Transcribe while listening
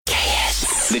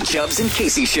The Chubbs and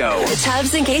Casey Show. The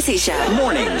Chubbs and Casey Show.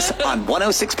 Mornings on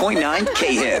 106.9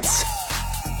 K-Hits.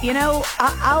 You know,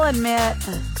 I'll admit,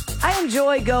 I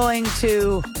enjoy going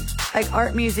to, like,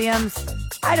 art museums.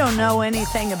 I don't know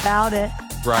anything about it.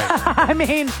 Right. I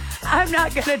mean, I'm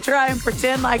not going to try and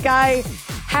pretend like I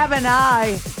have an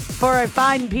eye for a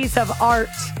fine piece of art.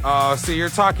 Oh, so you're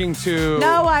talking to...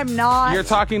 No, I'm not. You're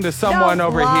talking to someone Don't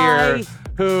over lie. here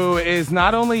who is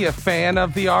not only a fan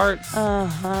of the arts,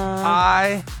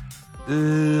 I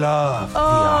love the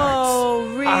arts. Oh,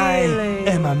 really?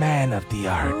 I am a man of the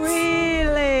arts.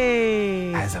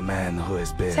 Really? As a man who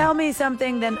has been... Tell me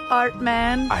something then, art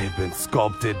man. I have been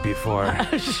sculpted before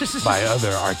by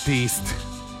other artistes.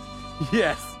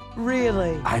 Yes.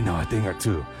 Really? I know a thing or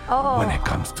two when it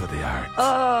comes to the arts.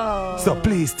 Oh. So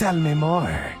please tell me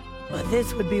more. Well,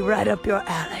 this would be right up your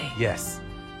alley. Yes.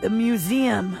 The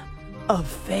Museum of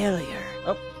Failure.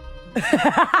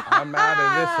 I'm out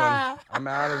of this one. I'm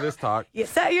out of this talk. You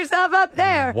set yourself up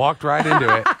there. Walked right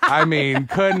into it. I mean,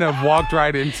 couldn't have walked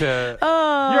right into...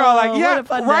 Oh, You're all like, what yeah, a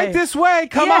fun right day. this way.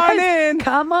 Come Yes, on in.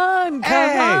 Come on.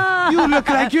 Hey, on. you look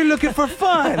like you're looking for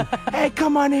fun. Hey,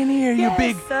 come on in here,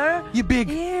 Yes, sir. you big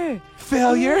Here.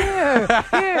 failure.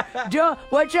 Here.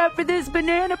 Watch out for this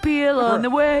banana peel on the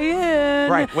way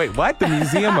in. Right, wait, what? The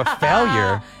Museum of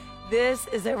Failure? This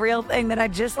is a real thing that I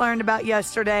just learned about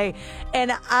yesterday, and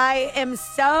I am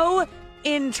so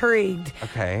intrigued.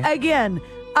 Okay. Again,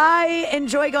 I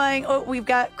enjoy going. Oh, we've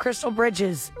got Crystal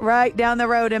Bridges right down the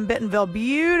road in Bentonville.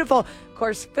 Beautiful. Of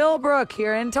course, Philbrook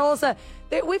here in Tulsa.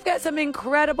 We've got some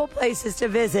incredible places to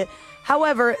visit.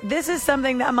 However, this is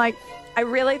something that I'm like, I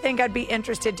really think I'd be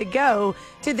interested to go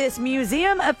to this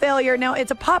Museum of Failure. Now,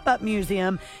 it's a pop-up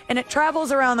museum, and it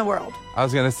travels around the world. I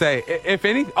was going to say, if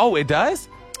any... Oh, it does?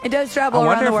 It does travel I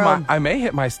around wonder the if world. I may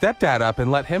hit my stepdad up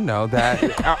and let him know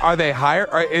that. Are they higher?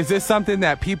 Or is this something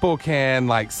that people can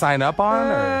like sign up on?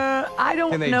 Or I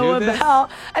don't can they know do this? about.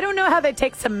 I don't know how they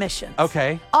take submissions.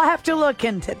 Okay. I'll have to look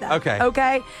into that. Okay.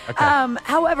 Okay. Okay.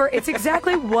 However, it's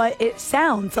exactly what it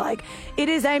sounds like. It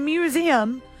is a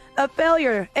museum of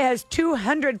failure. It has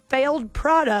 200 failed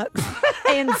products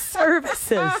and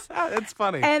services. It's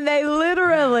funny. And they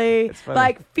literally funny.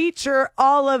 like feature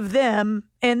all of them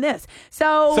in this.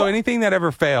 So anything that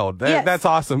ever failed, Yes. that's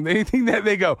awesome. Anything that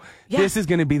they go, this is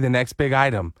going to be the next big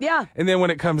item. Yeah. And then when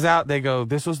it comes out, they go,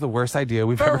 this was the worst idea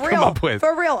we've ever come up with.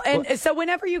 For real. And so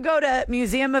whenever you go to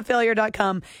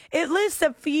museumoffailure.com, it lists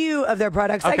a few of their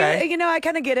products. Okay. I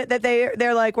kind of get it that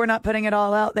they're like, we're not putting it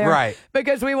all out there. Right.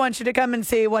 Because we want you to come and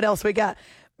see what else we got.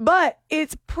 But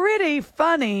it's pretty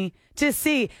funny to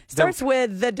see. Starts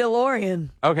with the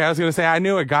DeLorean. Okay, I was going to say, I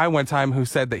knew a guy one time who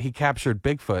said that he captured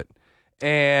Bigfoot.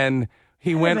 And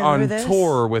he went on remember this.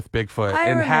 tour with Bigfoot I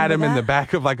and had him remember in the that.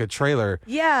 back of like a trailer.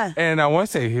 Yeah. And I want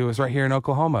to say he was right here in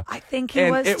Oklahoma. I think he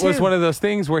and was, it was too. one of those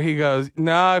things where he goes,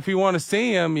 no, if you want to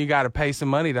see him, you got to pay some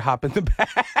money to hop in the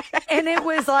back. And it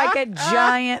was like a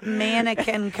giant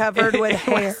mannequin covered with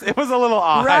hair. It was a little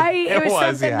odd. Right? It was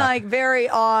something yeah. like very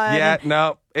odd. Yeah,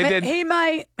 no, it But did he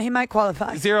might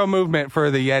qualify. zero movement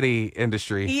for the Yeti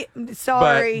industry.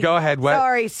 Sorry. But go ahead, what?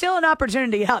 Sorry. Still an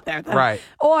opportunity out there, though. Right.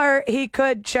 Or he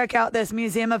could check out this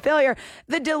Museum of Failure.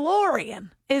 The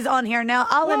DeLorean is on here. Now,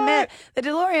 I'll admit, the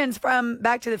DeLorean's from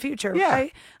Back to the Future, Yeah.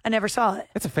 right? I never saw it.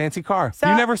 It's a fancy car. So-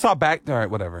 You never saw back. All right,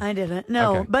 whatever. I didn't.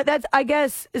 No. Okay. But that's, I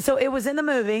guess, so it was in the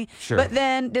movie. Sure. But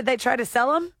then did they try to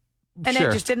sell them? And Sure.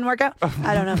 it just didn't work out?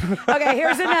 I don't know. Okay,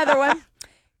 here's another one.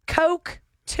 Coke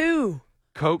 2.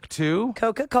 Coke 2?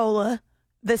 Coca-Cola,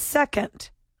 the second.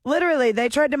 Literally, they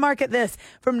tried to market this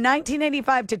from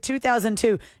 1985 to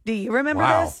 2002. Do you remember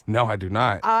Wow. this? No, I do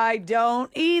not. I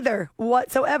don't either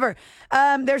whatsoever.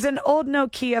 There's an old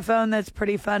Nokia phone that's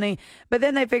pretty funny, but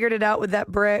then they figured it out with the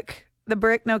brick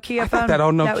Nokia I phone. thought that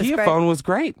old was Nokia great. phone was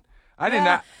great. I did Yeah.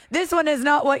 not. This one is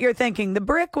not what you're thinking. The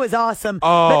brick was awesome,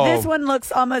 Oh. but this one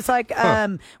looks almost like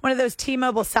one of those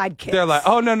T-Mobile sidekicks. They're like,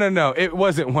 oh, no. It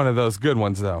wasn't one of those good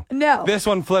ones, though. No. This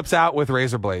one flips out with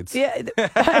razor blades. Yeah.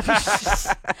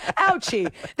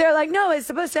 Ouchie. They're like, no, it's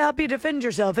supposed to help you defend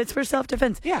yourself. It's for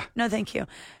self-defense. Yeah. No, thank you.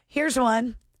 Here's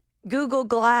one. Google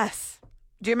Glass.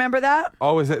 Do you remember that?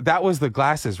 Oh, is it? That was the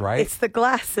glasses, right? It's the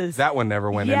glasses. That one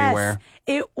never went Yes. anywhere.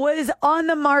 It was on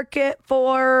the market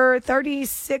for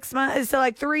 36 months, so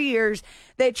like 3 years.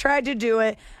 They tried to do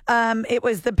it. It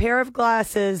was the pair of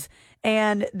glasses,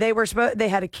 and they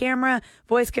had a camera,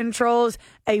 voice controls,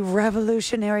 a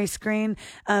revolutionary screen.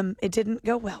 It didn't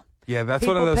go well. Yeah, that's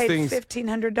People one of those paid things.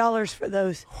 $1,500 for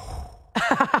those.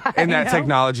 And that know?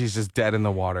 technology is just dead in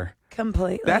the water.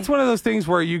 Completely. That's one of those things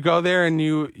where you go there and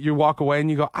you walk away and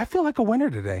you go, I feel like a winner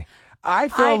today. I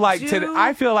feel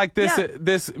like this Yeah.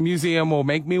 this museum will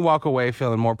make me walk away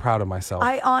feeling more proud of myself.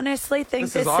 I honestly think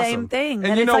This the is same awesome. thing. And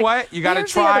that you it's know like, what? You got to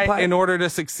here's the other try part. in order to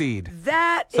succeed.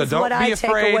 That So is don't what be I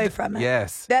afraid. take away from it.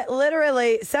 Yes. That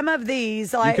literally, some of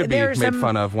these, like could be there's made some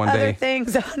fun of one other day.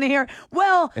 things on here.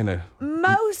 Well, In a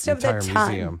most of the entire time,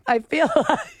 museum. I feel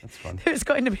like fun. there's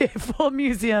going to be a full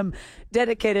museum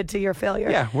dedicated to your failure.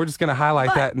 Yeah, we're just going to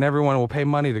highlight that, and everyone will pay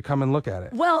money to come and look at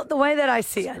it. Well, the way that I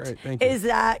see it great. Thank you. is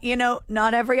that,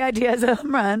 not every idea is a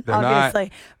home run, They're not.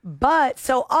 obviously. But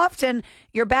so often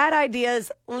your bad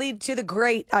ideas lead to the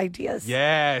great ideas.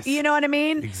 Yes. You know what I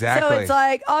mean? Exactly. So it's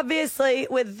like, obviously,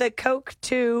 with the Coke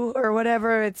 2 or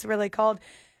whatever it's really called,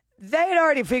 they had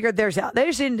already figured theirs out. They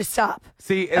just needed to stop.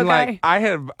 See, and Okay? like I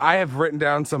have written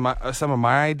down some of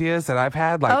my ideas that I've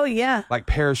had. Like, Oh, yeah. like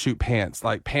parachute pants,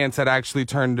 like pants that actually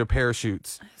turn into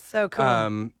parachutes. So cool.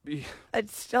 What I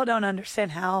still don't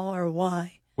understand how or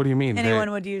why do you mean?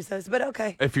 anyone would use those, but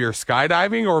okay. If you're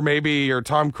skydiving, or maybe you're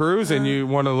Tom Cruise and you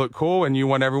want to look cool and you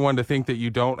want everyone to think that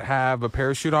you don't have a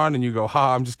parachute on, and you go,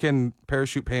 "Ha, I'm just kidding,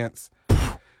 parachute pants."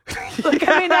 Look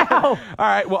at me now. All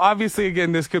right. Well, obviously,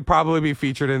 again, this could probably be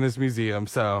featured in this museum.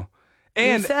 So,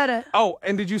 and You said it. Oh,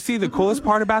 and did you see the coolest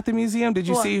part about the museum? Did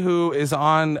you What? see who is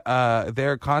on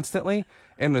there constantly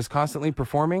and is constantly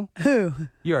performing? Who?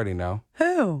 You already know.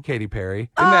 Who? Katy Perry.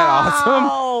 Isn't that awesome?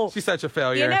 Oh. She's such a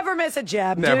failure. You never miss a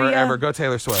jab, Never, do you? ever. Go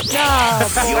Taylor Swift.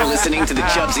 You're listening to the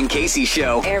Chubbs and Casey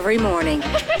Show. Every morning.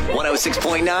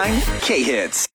 106.9 K Hits.